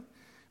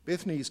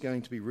Bethany is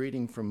going to be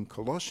reading from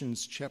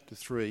Colossians chapter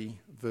 3,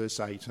 verse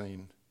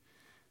 18.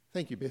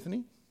 Thank you,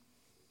 Bethany.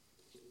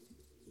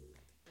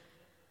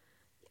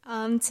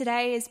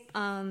 Today, as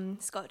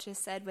Scott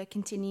just said, we're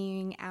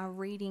continuing our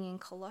reading in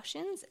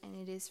Colossians, and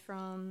it is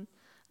from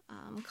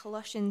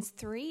Colossians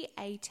 3,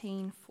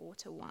 18,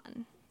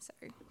 4-1. So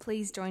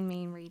please join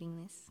me in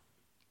reading this.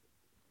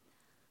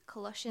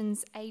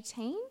 Colossians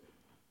 3,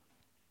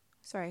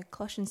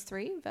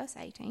 verse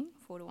 18,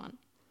 4-1.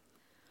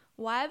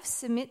 Wives,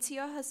 submit to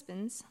your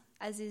husbands,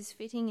 as is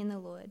fitting in the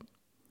Lord.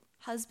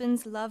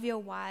 Husbands, love your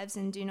wives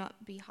and do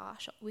not be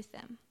harsh with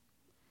them.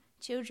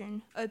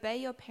 Children, obey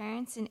your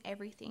parents in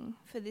everything,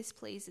 for this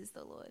pleases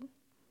the Lord.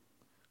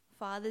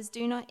 Fathers,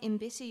 do not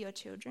embitter your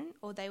children,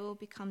 or they will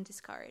become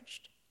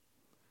discouraged.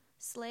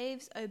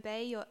 Slaves,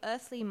 obey your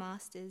earthly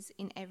masters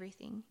in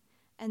everything,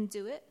 and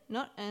do it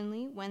not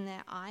only when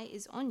their eye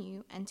is on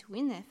you and to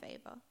win their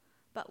favor,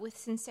 but with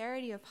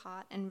sincerity of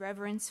heart and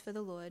reverence for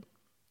the Lord.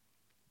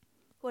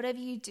 Whatever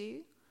you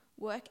do,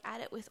 work at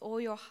it with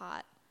all your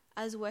heart,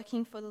 as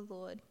working for the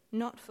Lord,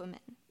 not for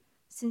men,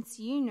 since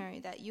you know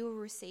that you will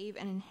receive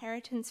an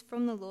inheritance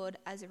from the Lord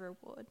as a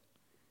reward.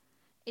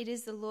 It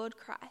is the Lord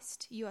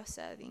Christ you are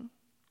serving.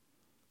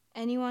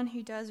 Anyone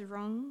who does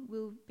wrong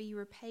will be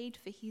repaid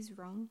for his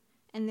wrong,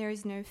 and there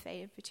is no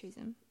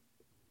favoritism.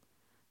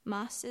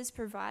 Masters,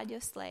 provide your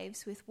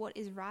slaves with what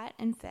is right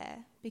and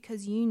fair,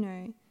 because you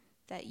know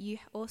that you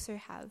also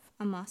have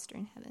a master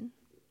in heaven.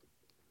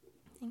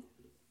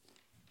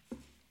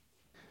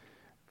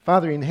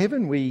 Father in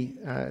heaven, we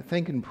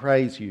thank and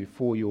praise you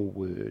for your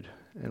word.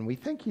 And we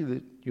thank you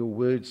that your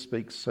word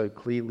speaks so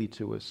clearly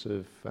to us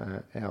of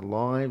our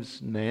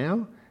lives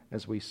now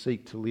as we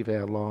seek to live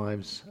our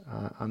lives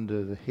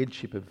under the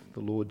headship of the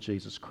Lord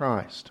Jesus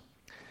Christ.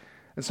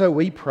 And so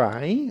we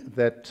pray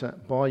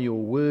that by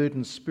your word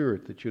and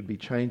spirit that you'd be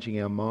changing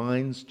our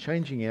minds,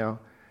 changing our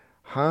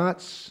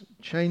hearts,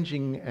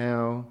 changing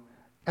our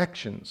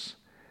actions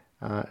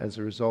as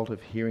a result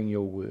of hearing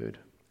your word.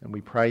 And we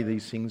pray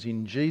these things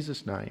in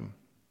Jesus' name.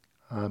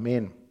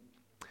 Amen.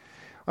 I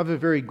have a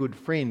very good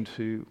friend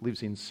who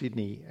lives in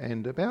Sydney,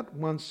 and about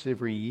once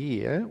every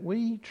year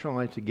we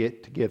try to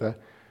get together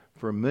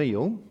for a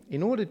meal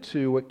in order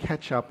to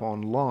catch up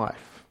on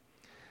life.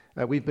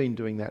 We've been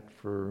doing that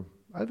for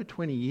over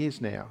 20 years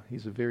now.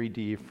 He's a very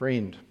dear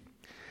friend.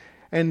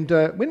 And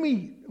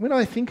when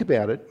I think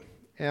about it,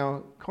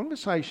 our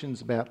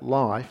conversations about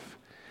life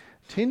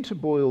tend to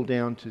boil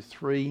down to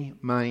three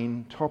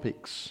main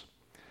topics: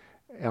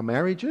 our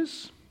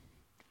marriages,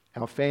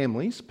 our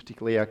families,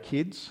 particularly our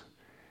kids,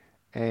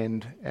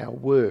 and our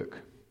work.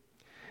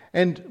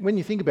 And when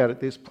you think about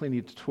it, there's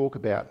plenty to talk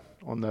about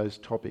on those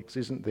topics,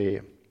 isn't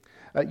there?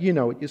 You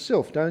know it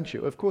yourself, don't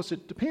you? Of course,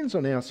 it depends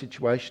on our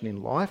situation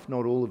in life.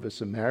 Not all of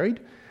us are married.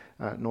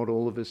 Not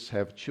all of us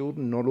have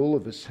children. Not all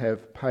of us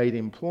have paid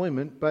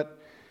employment. But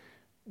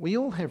we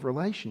all have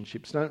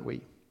relationships, don't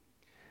we?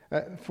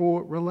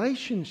 For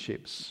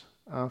relationships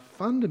are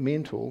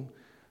fundamental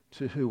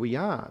to who we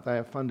are. They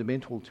are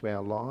fundamental to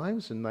our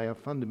lives, and they are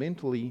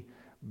fundamentally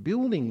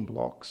building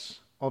blocks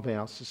of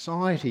our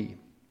society.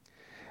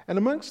 And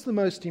amongst the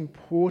most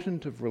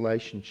important of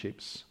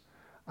relationships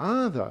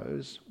are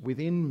those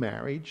within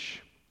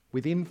marriage,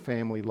 within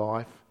family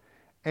life,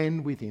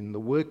 and within the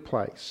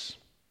workplace.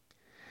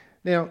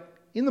 Now,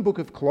 in the book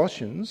of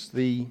Colossians,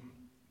 the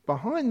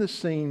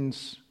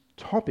behind-the-scenes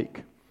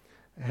topic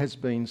has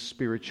been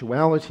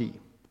spirituality.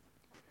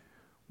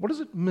 What does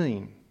it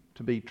mean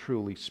to be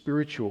truly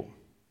spiritual?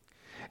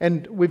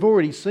 And we've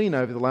already seen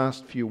over the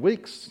last few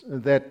weeks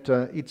that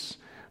it's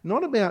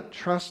not about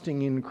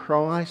trusting in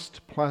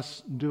Christ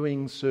plus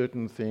doing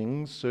certain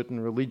things, certain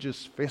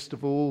religious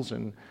festivals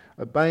and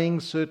obeying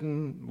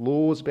certain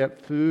laws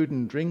about food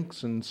and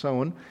drinks and so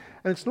on.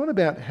 And it's not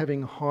about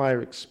having higher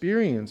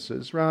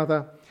experiences.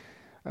 Rather,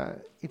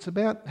 it's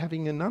about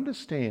having an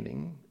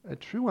understanding, a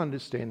true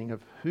understanding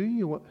of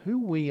who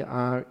we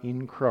are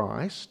in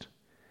Christ,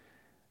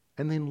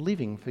 and then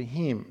living for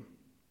him.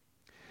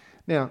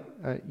 Now,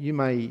 you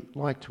may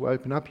like to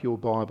open up your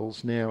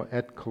Bibles now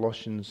at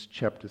Colossians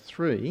chapter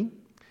 3,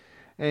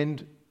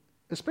 and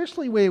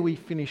especially where we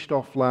finished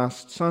off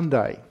last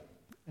Sunday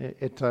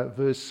at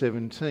verse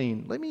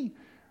 17. Let me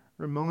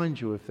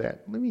remind you of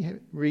that. Let me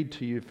read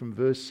to you from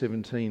verse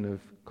 17 of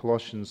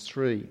Colossians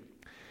 3,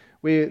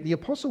 where the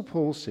Apostle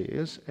Paul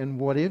says, "And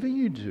whatever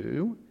you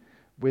do,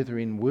 whether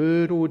in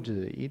word or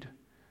deed,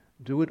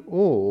 do it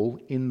all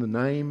in the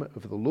name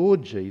of the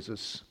Lord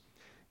Jesus,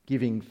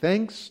 giving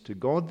thanks to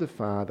God the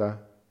Father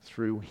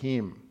through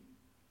him."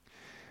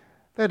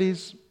 That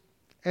is,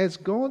 as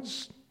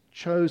God's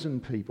chosen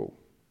people,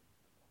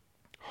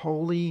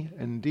 holy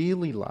and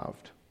dearly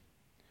loved,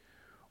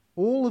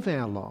 all of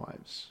our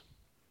lives,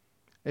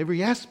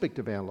 every aspect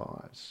of our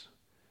lives,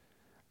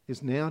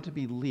 is now to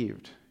be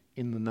lived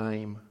in the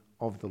name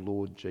of the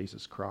Lord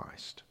Jesus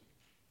Christ.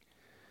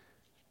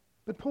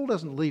 But Paul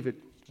doesn't leave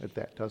it at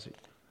that, does he?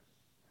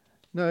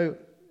 No,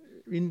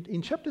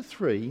 in chapter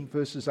 3,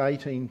 verses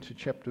 18 to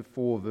chapter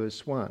 4,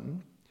 verse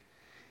 1,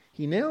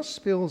 he now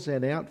spells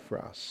that out for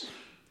us.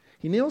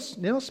 He now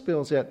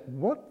spells out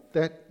what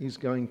that is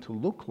going to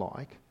look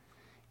like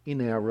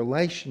in our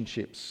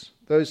relationships.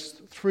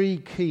 Those three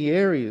key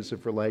areas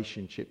of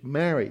relationship: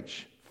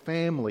 marriage,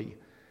 family,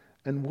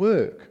 and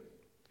work.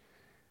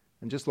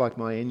 And just like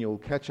my annual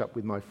catch-up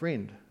with my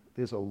friend,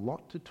 there's a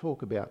lot to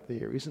talk about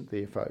there, isn't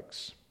there,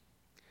 folks?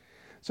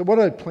 So what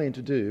I plan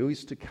to do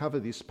is to cover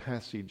this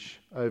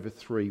passage over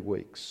 3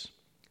 weeks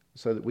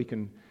so that we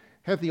can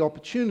have the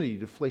opportunity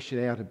to flesh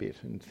it out a bit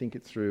and think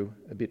it through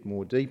a bit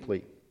more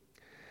deeply.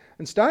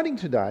 And starting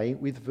today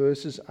with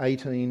verses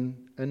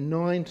 18 and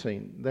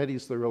 19, that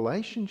is the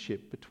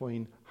relationship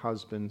between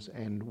husbands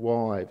and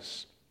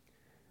wives.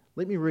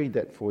 Let me read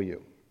that for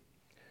you.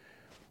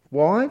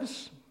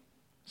 Wives,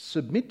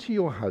 submit to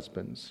your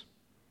husbands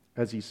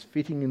as is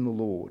fitting in the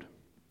Lord.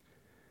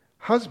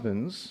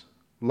 Husbands,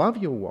 love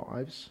your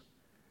wives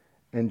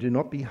and do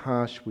not be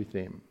harsh with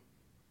them.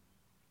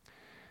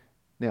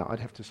 Now, I'd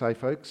have to say,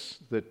 folks,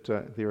 that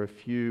there are a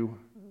few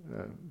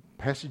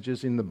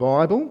passages in the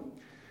Bible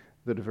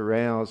that have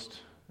aroused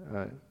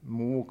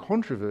more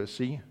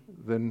controversy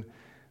than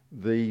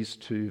these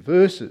 2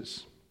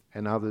 verses,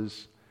 and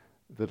others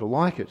that are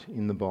like it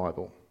in the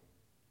Bible.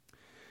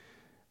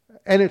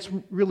 And it's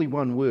really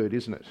one word,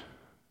 isn't it,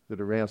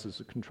 that arouses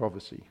a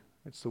controversy.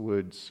 It's the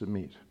word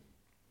submit.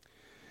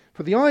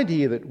 For the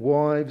idea that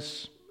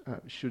wives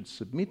should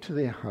submit to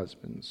their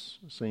husbands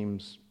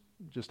seems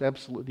just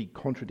absolutely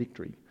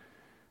contradictory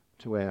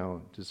to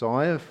our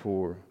desire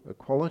for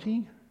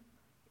equality,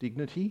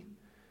 dignity,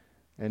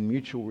 and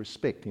mutual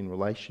respect in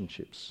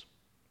relationships,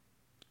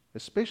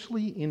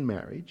 especially in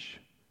marriage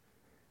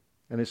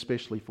and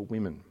especially for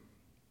women.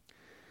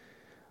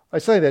 I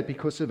say that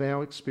because of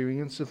our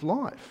experience of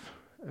life,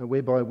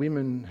 whereby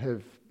women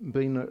have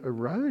been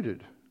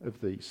eroded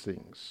of these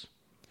things.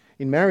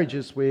 In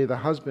marriages where the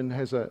husband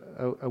has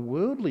a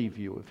worldly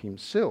view of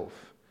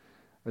himself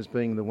as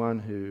being the one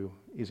who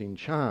is in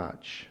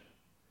charge.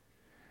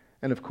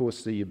 And of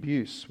course the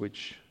abuse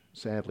which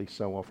sadly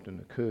so often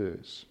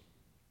occurs.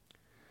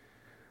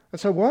 And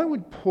so why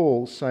would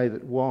Paul say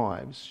that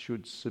wives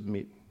should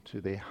submit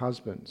to their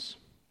husbands?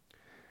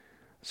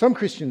 Some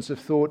Christians have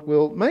thought,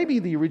 well, maybe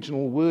the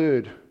original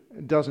word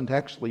doesn't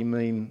actually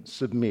mean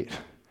submit.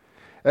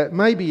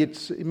 Maybe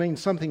it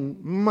means something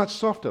much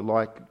softer,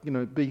 like,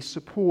 be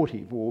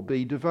supportive or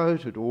be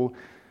devoted, or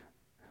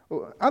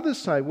others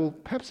say, well,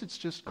 perhaps it's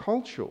just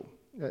cultural,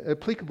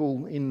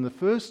 applicable in the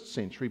 1st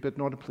century, but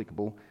not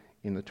applicable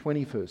in the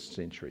 21st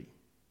century.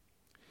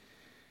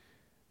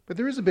 But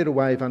there is a better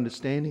way of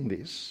understanding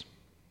this,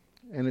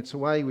 and it's a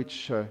way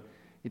which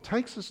it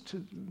takes us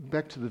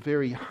back to the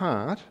very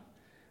heart,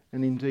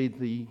 and indeed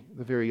the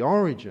very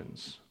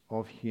origins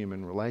of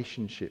human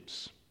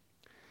relationships.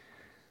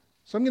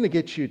 So I'm going to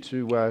get you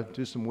to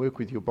do some work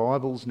with your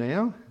Bibles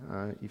now,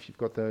 if you've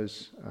got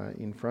those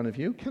in front of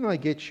you. Can I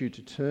get you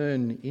to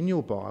turn in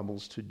your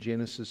Bibles to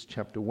Genesis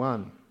chapter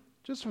 1,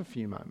 just for a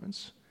few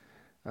moments,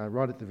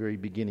 right at the very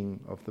beginning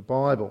of the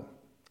Bible,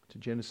 to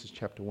Genesis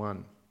chapter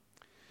 1.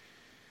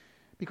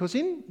 Because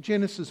in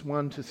Genesis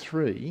 1 to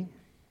 3,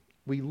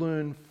 we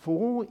learn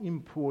 4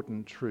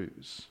 important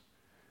truths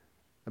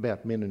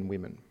about men and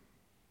women.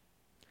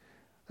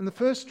 And the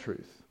first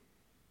truth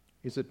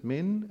is that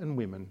men and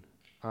women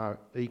are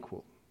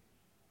equal.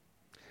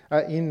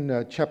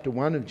 In chapter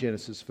 1 of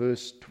Genesis,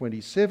 verse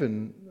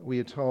 27, we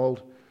are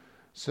told,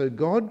 "So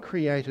God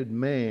created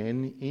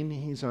man in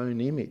his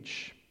own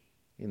image.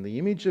 In the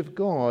image of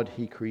God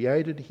he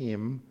created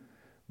him,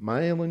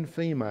 male and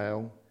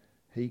female,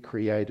 he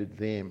created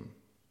them."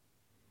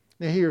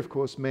 Now here, of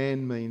course,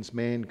 man means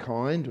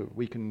mankind, or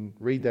we can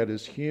read that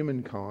as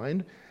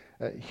humankind.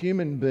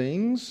 Human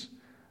beings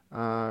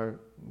are,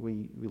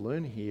 we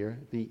learn here,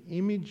 the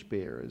image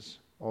bearers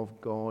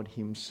of God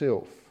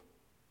himself,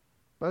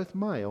 both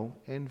male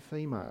and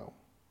female.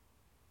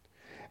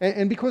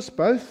 And because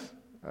both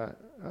are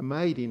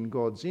made in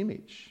God's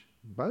image,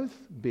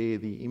 both bear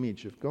the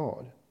image of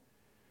God,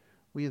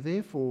 we are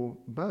therefore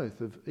both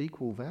of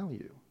equal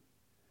value.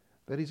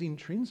 That is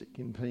intrinsic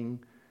in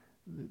being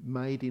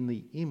made in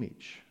the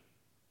image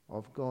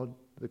of God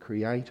the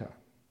Creator.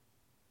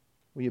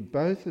 We are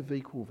both of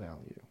equal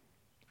value.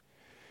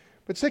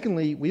 But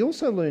secondly, we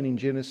also learn in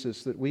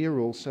Genesis that we are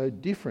also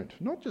different,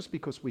 not just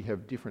because we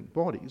have different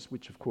bodies,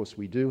 which of course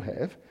we do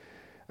have,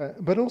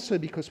 but also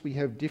because we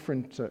have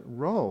different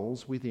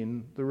roles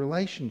within the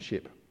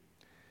relationship.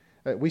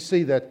 We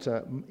see that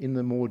in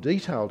the more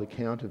detailed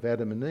account of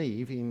Adam and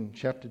Eve in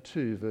chapter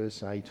 2,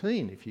 verse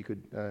 18, if you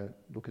could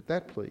look at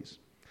that, please.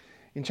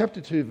 In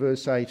chapter 2,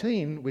 verse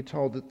 18, we're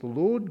told that the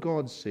Lord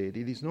God said,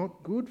 "It is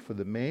not good for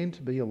the man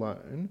to be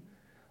alone.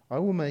 I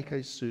will make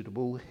a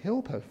suitable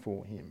helper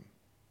for him."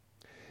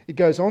 It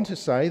goes on to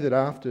say that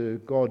after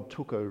God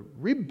took a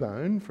rib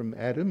bone from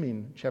Adam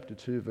in chapter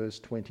 2, verse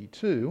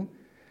 22,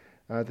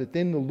 that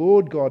then the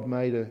Lord God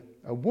made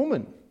a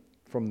woman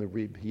from the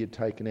rib he had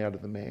taken out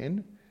of the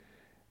man,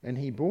 and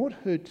he brought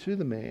her to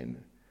the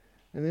man.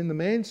 And then the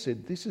man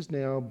said, "This is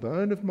now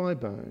bone of my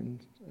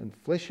bones and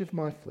flesh of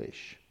my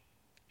flesh.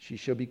 She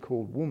shall be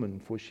called woman,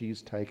 for she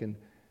is taken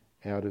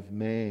out of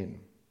man."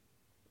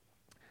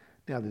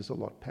 Now, there's a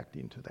lot packed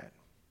into that.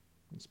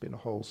 It's been a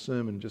whole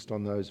sermon just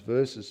on those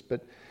verses.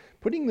 But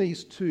putting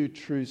these two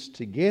truths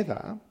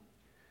together,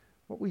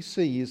 what we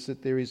see is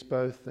that there is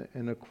both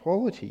an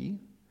equality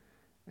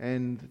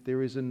and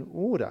there is an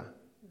order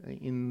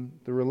in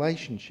the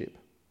relationship.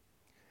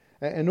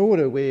 An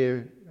order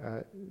where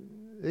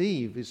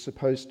Eve is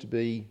supposed to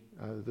be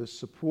the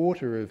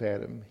supporter of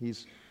Adam,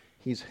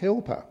 his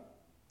helper,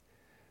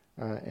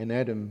 and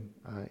Adam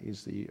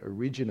is the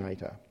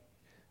originator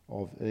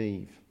of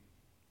Eve.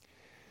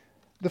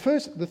 The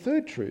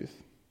third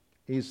truth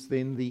is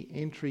then the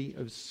entry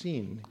of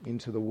sin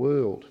into the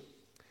world.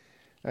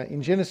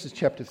 In Genesis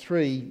chapter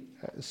 3,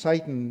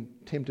 Satan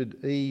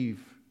tempted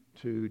Eve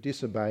to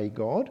disobey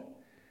God,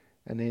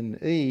 and then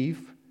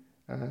Eve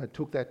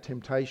took that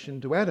temptation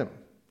to Adam.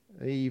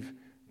 Eve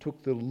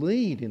took the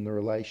lead in the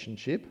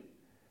relationship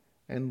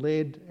and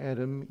led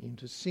Adam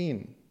into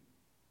sin.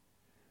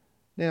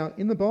 Now,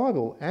 in the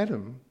Bible,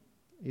 Adam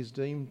is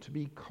deemed to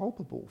be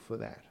culpable for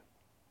that,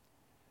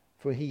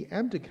 for he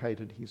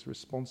abdicated his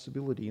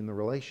responsibility in the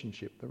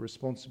relationship, the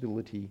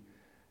responsibility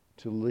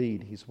to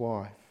lead his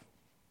wife.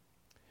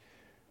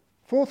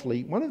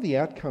 Fourthly, one of the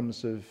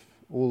outcomes of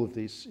all of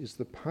this is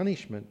the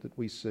punishment that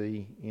we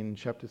see in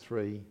chapter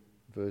 3,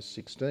 verse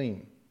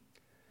 16.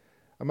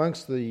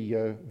 Amongst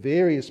the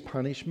various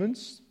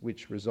punishments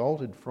which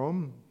resulted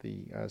from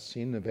the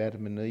sin of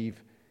Adam and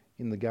Eve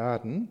in the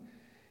garden,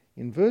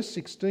 in verse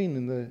 16,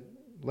 in the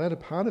latter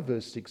part of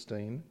verse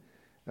 16,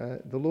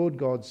 the Lord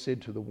God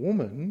said to the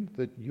woman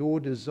that your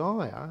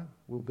desire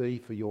will be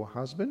for your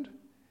husband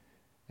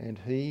and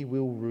he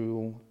will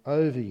rule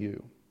over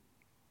you.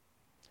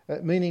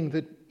 Meaning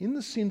that in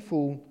the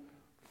sinful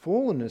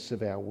fallenness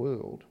of our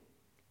world,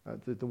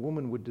 that the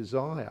woman would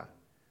desire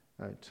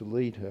to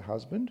lead her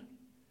husband,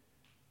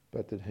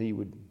 but that he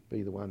would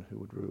be the one who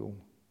would rule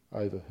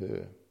over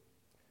her.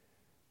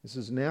 This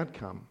is an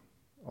outcome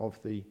of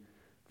the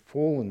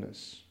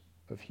fallenness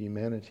of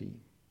humanity.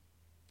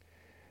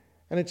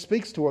 And it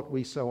speaks to what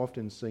we so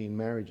often see in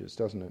marriages,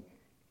 doesn't it?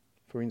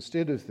 For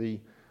instead of the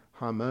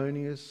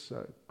harmonious,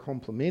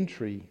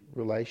 complementary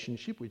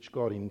relationship which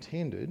God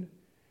intended,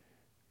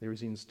 there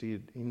is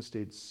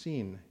instead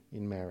sin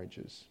in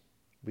marriages,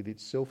 with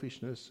its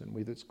selfishness and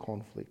with its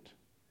conflict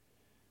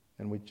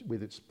and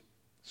with its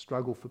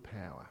struggle for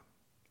power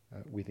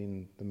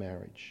within the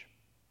marriage.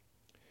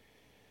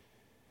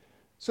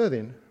 So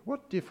then,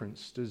 what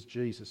difference does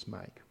Jesus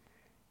make?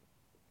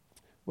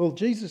 Well,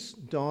 Jesus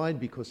died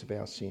because of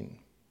our sin,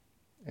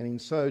 and in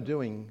so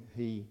doing,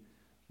 he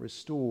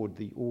restored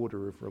the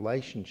order of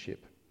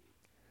relationship,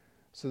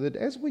 so that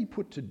as we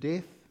put to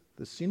death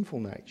the sinful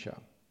nature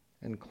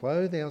and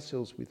clothe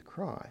ourselves with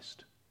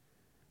Christ,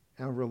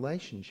 our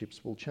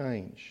relationships will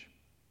change,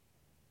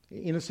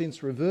 in a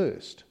sense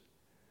reversed,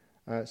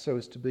 so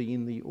as to be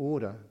in the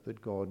order that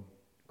God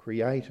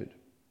created.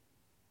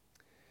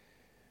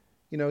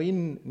 You know,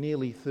 in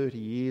nearly 30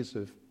 years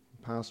of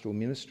pastoral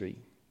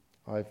ministry,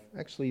 I've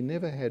actually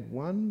never had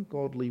one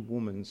godly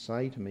woman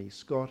say to me,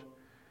 Scott,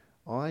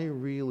 I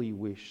really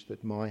wish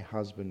that my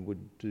husband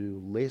would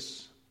do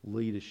less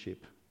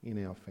leadership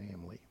in our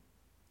family.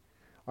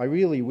 I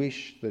really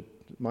wish that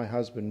my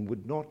husband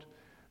would not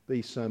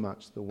be so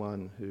much the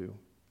one who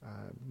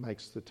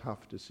makes the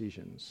tough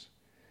decisions.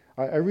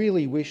 I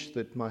really wish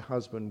that my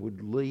husband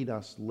would lead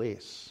us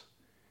less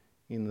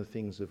in the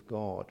things of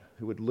God,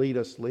 who would lead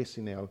us less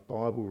in our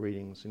Bible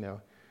readings, in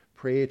our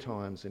prayer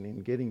times and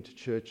in getting to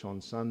church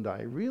on Sunday.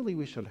 I really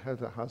wish I'd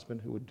have a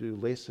husband who would do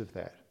less of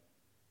that.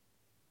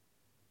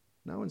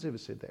 No one's ever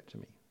said that to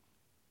me.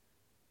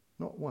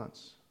 Not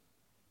once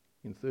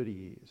in 30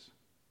 years.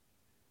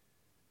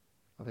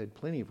 I've had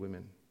plenty of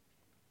women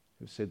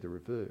who've said the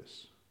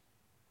reverse,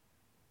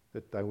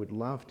 that they would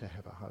love to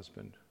have a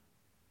husband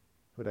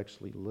who would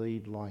actually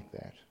lead like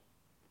that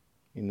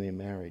in their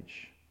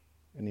marriage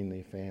and in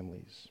their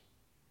families.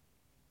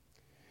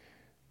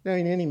 Now,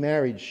 in any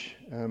marriage,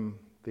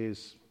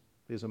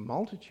 there's a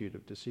multitude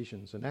of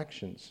decisions and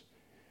actions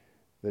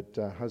that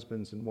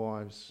husbands and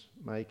wives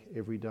make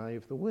every day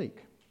of the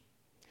week.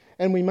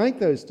 And we make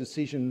those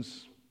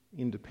decisions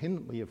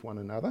independently of one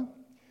another,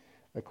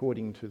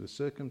 according to the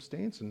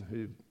circumstance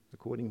and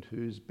according to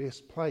who's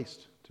best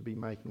placed to be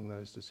making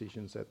those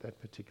decisions at that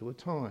particular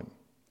time.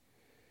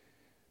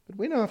 But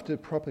when after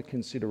proper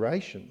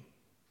consideration,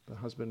 the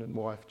husband and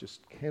wife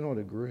just cannot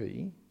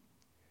agree,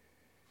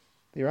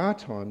 there are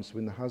times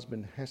when the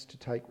husband has to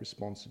take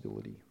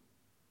responsibility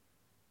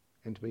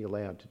and to be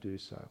allowed to do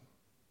so,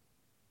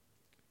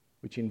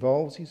 which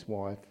involves his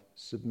wife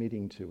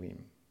submitting to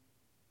him.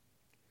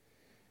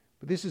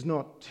 But this is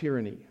not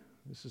tyranny.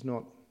 This is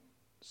not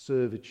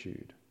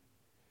servitude.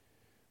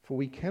 For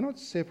we cannot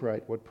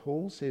separate what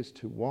Paul says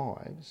to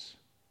wives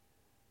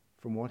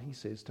from what he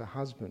says to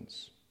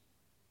husbands.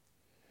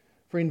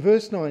 For in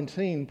verse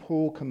 19,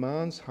 Paul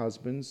commands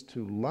husbands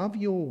to love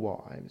your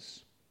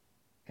wives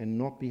and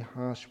not be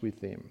harsh with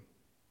them.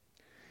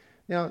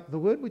 Now, the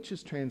word which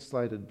is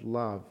translated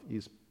love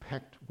is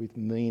packed with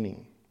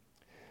meaning.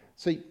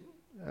 See,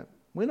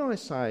 when I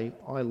say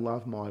I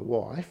love my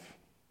wife,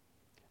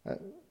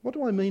 what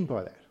do I mean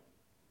by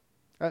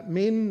that?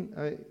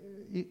 Men,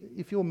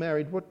 if you're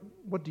married,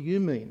 what do you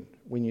mean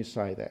when you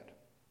say that?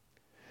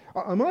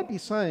 I might be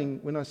saying,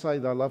 when I say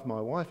that I love my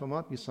wife, I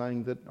might be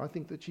saying that I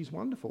think that she's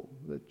wonderful,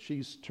 that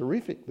she's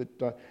terrific,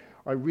 that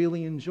I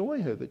really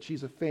enjoy her, that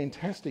she's a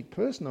fantastic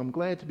person, I'm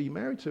glad to be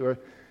married to her.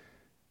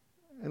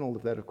 And all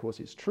of that, of course,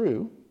 is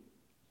true.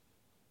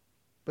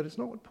 But it's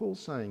not what Paul's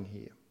saying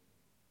here.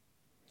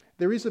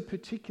 There is a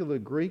particular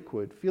Greek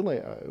word,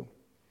 phileo,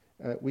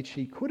 which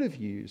he could have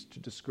used to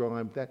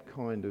describe that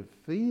kind of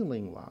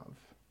feeling love.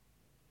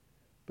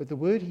 But the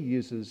word he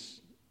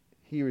uses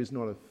here is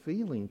not a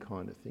feeling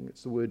kind of thing.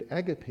 It's the word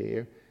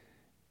agape.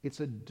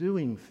 It's a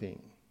doing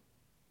thing.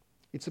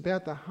 It's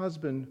about the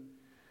husband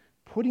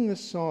putting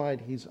aside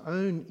his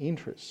own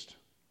interest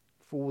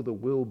for the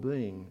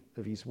well-being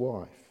of his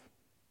wife.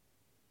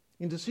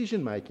 In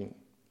decision-making,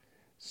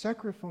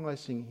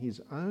 sacrificing his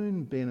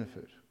own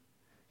benefit,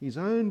 his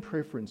own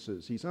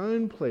preferences, his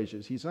own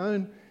pleasures,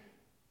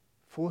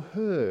 for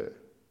her.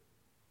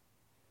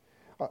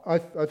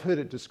 I've heard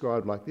it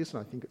described like this, and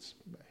I think it's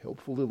a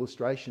helpful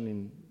illustration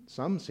in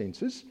some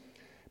senses.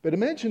 But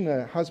imagine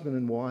a husband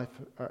and wife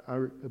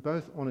are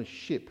both on a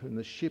ship, and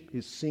the ship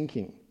is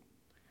sinking.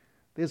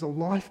 There's a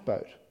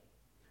lifeboat,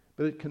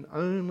 but it can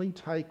only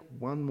take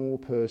one more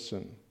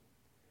person.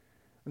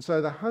 And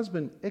so the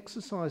husband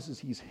exercises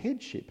his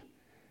headship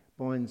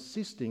by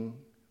insisting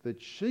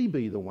that she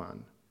be the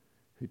one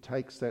who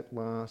takes that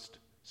last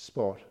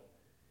spot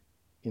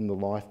in the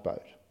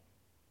lifeboat.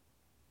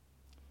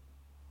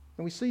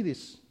 And we see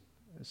this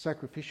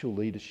sacrificial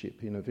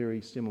leadership in a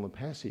very similar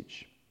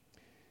passage.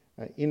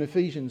 In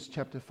Ephesians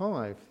chapter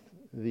 5,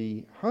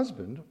 the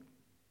husband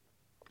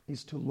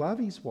is to love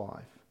his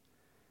wife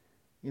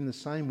in the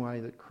same way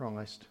that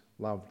Christ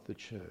loved the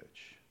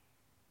church.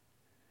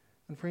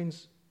 And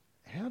friends,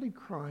 how did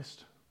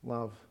Christ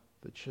love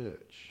the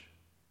church?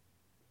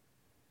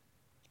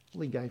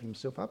 Well, he gave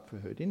himself up for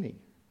her, didn't he?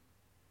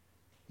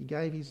 He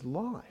gave his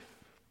life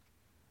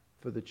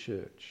for the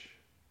church.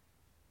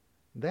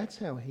 That's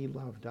how he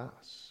loved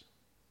us.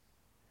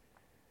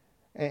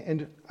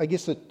 And I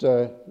guess that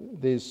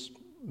there's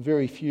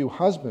very few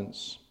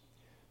husbands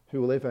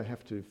who will ever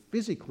have to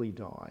physically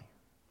die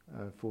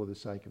for the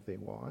sake of their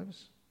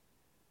wives.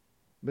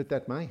 But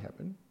that may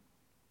happen,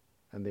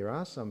 and there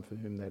are some for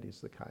whom that is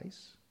the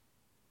case.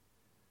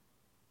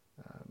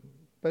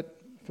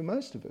 But for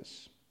most of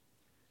us,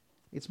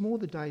 it's more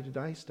the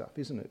day-to-day stuff,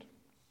 isn't it?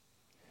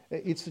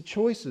 It's the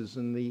choices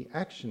and the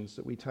actions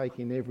that we take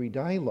in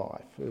everyday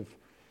life of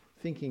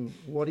thinking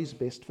what is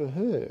best for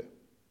her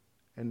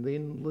and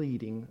then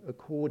leading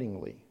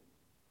accordingly.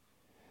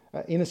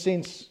 In a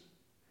sense,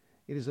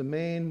 it is a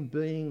man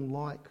being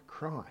like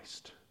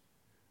Christ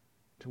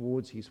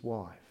towards his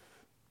wife.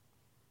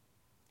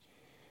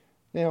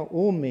 Now,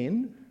 all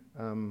men,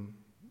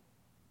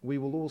 we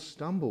will all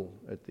stumble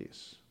at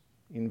this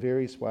in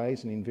various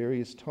ways and in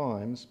various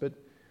times, but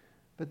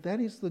that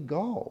is the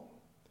goal.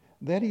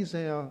 That is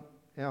our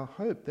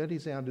hope. That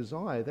is our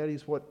desire.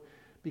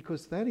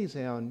 Because that is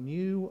our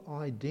new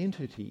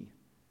identity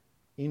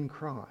in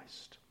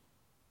Christ.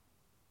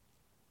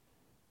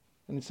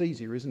 And it's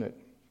easier, isn't it,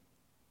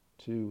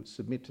 to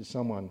submit to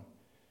someone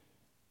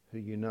who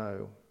you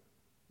know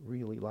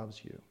really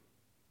loves you.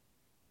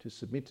 To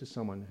submit to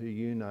someone who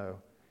you know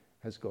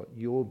has got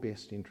your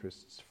best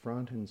interests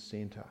front and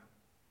centre,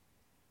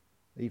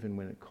 even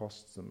when it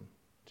costs them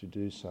to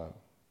do so.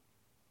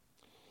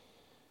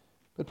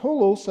 But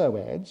Paul also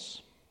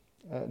adds,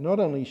 not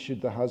only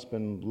should the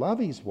husband love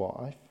his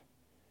wife,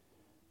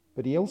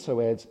 but he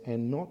also adds,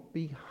 and not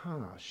be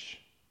harsh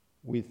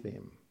with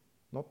them.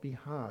 Not be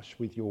harsh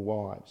with your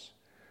wives.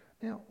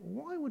 Now,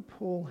 why would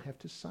Paul have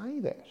to say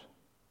that?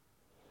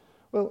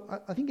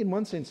 Well, I think in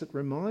one sense it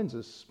reminds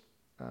us,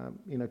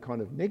 in a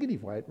kind of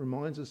negative way, it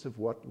reminds us of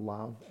what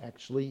love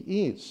actually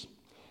is.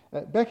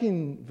 Back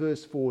in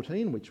verse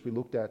 14, which we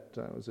looked at,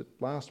 was it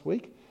last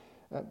week?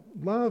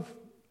 Love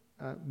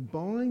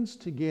binds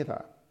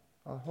together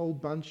a whole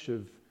bunch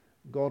of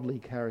godly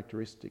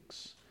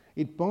characteristics.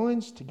 It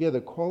binds together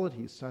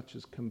qualities such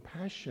as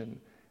compassion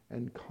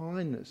and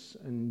kindness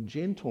and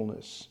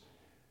gentleness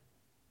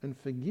and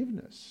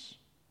forgiveness.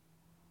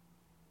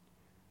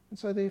 And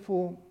so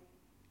therefore,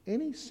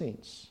 any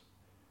sense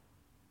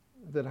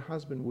that a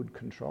husband would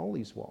control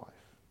his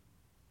wife,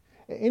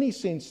 any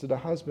sense that a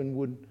husband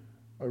would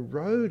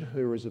erode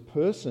her as a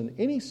person,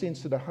 any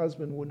sense that a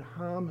husband would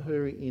harm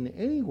her in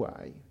any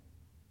way,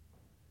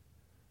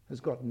 has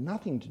got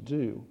nothing to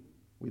do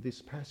with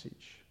this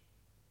passage.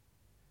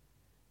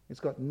 It's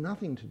got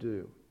nothing to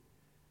do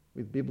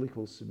with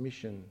biblical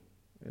submission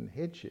and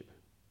headship.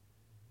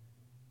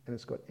 And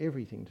it's got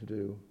everything to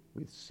do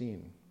with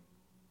sin.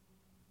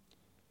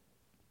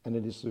 And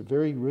it is the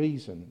very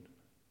reason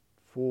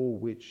for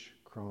which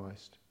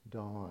Christ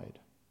died.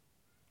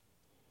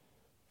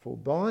 For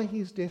by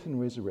his death and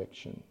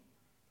resurrection,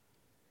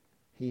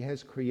 he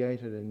has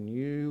created a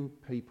new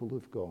people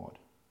of God,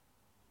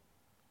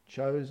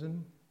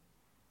 chosen,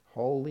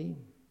 holy,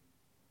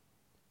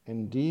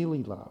 and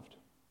dearly loved,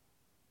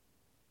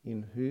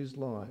 in whose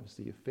lives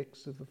the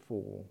effects of the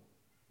fall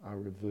are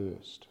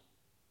reversed.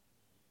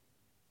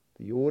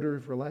 The order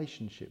of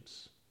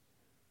relationships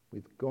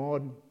with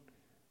God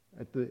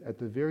at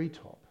the very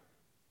top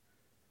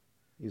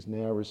is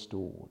now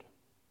restored.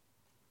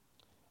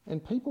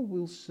 And people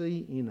will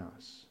see in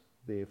us,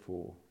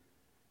 therefore,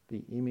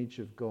 the image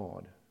of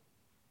God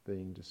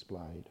being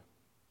displayed.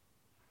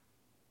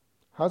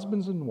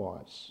 Husbands and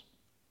wives,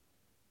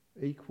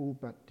 equal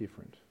but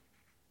different,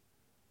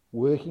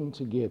 working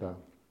together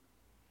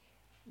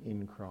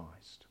in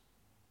Christ.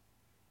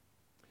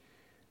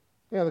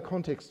 Now, the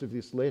context of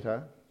this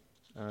letter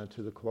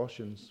to the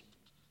Colossians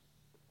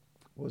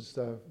was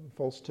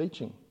false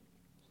teaching.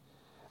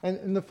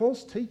 And the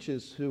false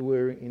teachers who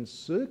were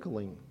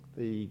encircling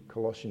the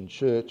Colossian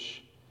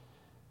church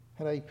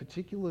had a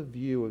particular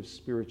view of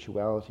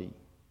spirituality,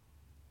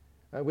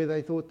 where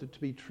they thought that to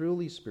be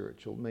truly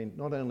spiritual meant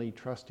not only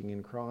trusting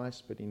in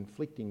Christ, but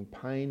inflicting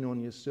pain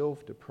on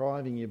yourself,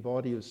 depriving your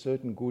body of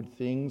certain good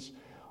things,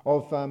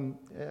 of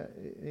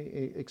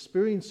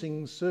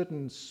experiencing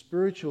certain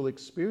spiritual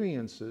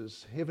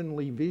experiences,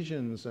 heavenly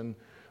visions and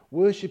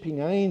worshipping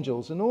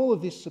angels, and all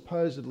of this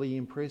supposedly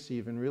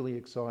impressive and really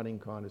exciting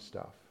kind of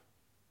stuff.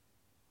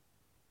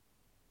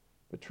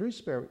 But true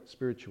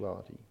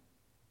spirituality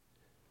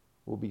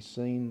will be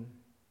seen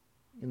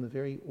in the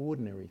very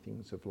ordinary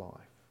things of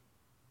life.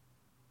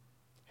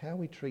 How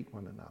we treat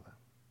one another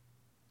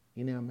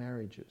in our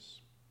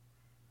marriages.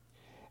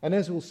 And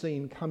as we'll see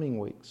in coming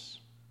weeks,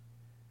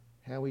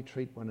 how we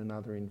treat one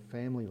another in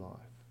family life,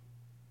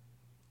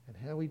 and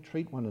how we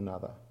treat one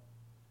another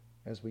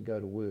as we go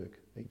to work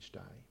each day.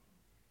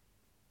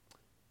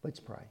 Let's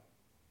pray.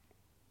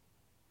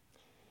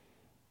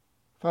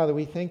 Father,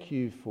 we thank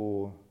you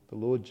for the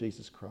Lord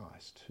Jesus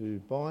Christ, who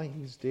by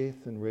his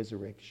death and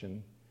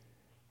resurrection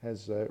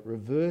has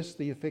reversed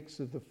the effects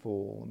of the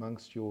fall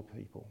amongst your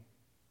people.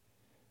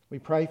 We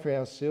pray for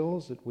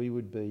ourselves that we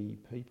would be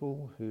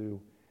people who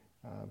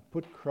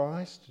put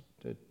Christ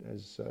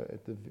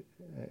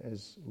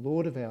as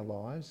Lord of our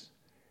lives,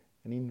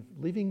 and in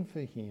living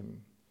for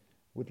him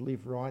would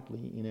live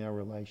rightly in our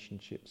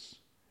relationships,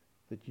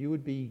 that you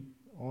would be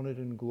honoured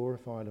and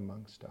glorified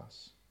amongst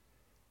us.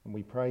 And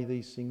we pray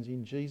these things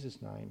in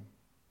Jesus' name.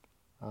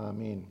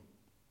 Amen.